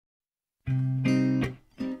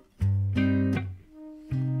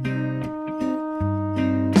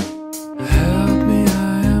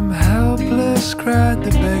cried the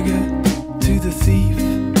beggar to the thief.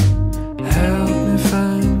 Help me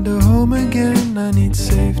find a home again, I need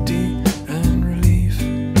safety and relief.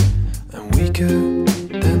 I'm weaker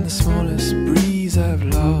than the smallest breeze, I've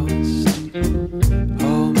lost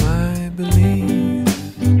all my belief.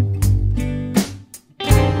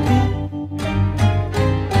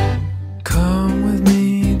 Come with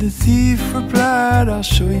me, the thief replied, I'll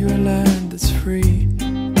show you a land that's free,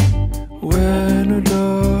 where no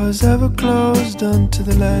doors ever closed unto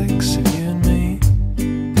the likes of you and me.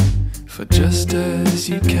 For just as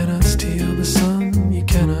you cannot steal the sun, you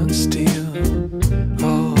cannot steal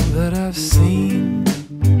all that I've seen.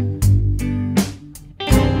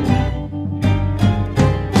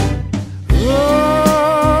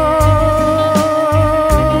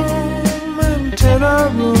 Roam until I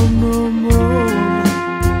roam no more.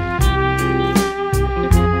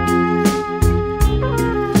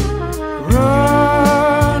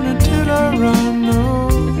 Run until I run no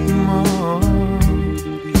more.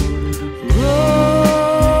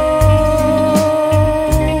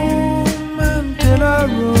 Roam until I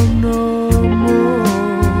roam no more.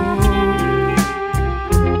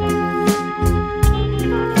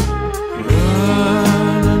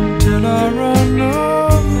 Run until I run no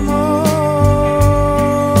more.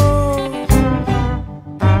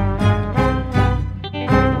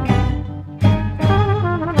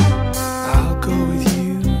 I'll go with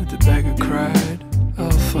you, the beggar cried.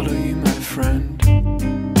 I'll follow you, my friend.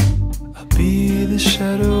 I'll be the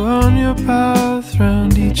shadow on your path,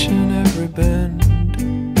 round each and every bend.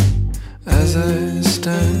 As I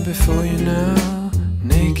stand before you now,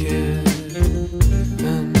 naked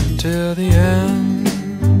until the end.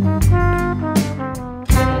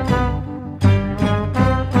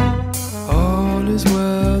 All is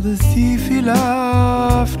well, the thief he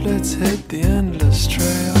laughed. Let's hit the endless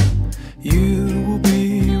trail. You will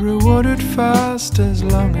be rewarded fast as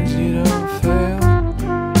long as you don't fail.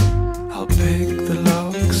 I'll pick the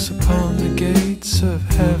locks upon the gates of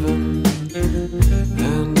heaven,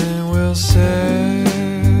 and then we'll sail.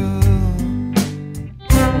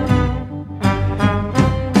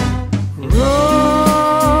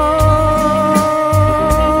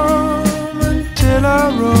 Roam until I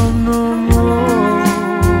roam no more.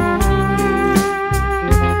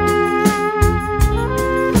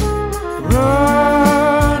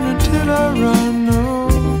 Run until I run no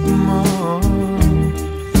more.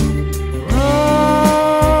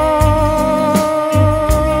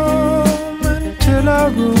 Roam until I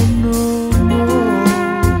roam no more.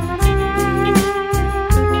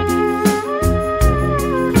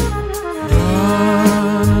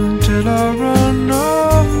 Run until I run no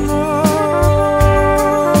more.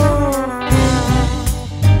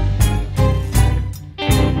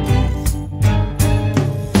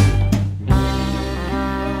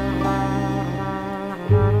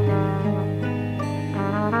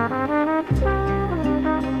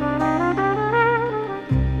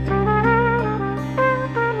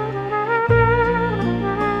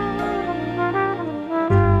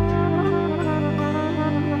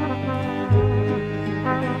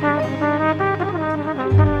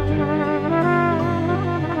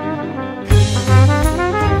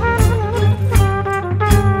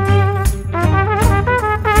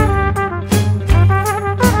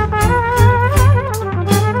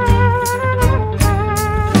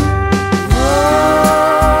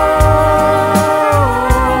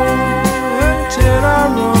 Until I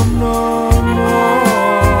roam no more.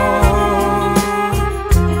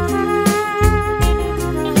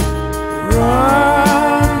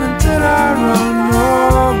 Run until I run no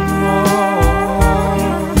more.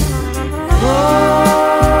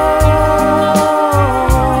 Roam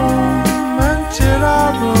until I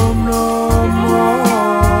roam no more.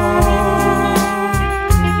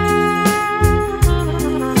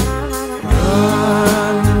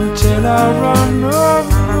 Run until I run no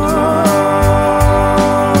more.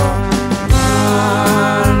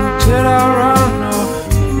 Run until I run no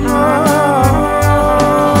more.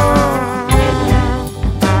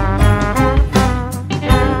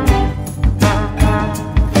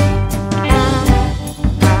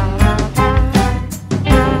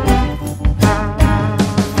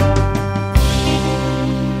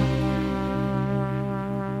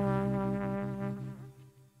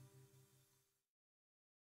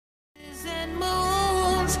 And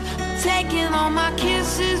moons, taking all my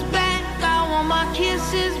kisses back. I want my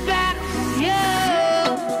kisses back.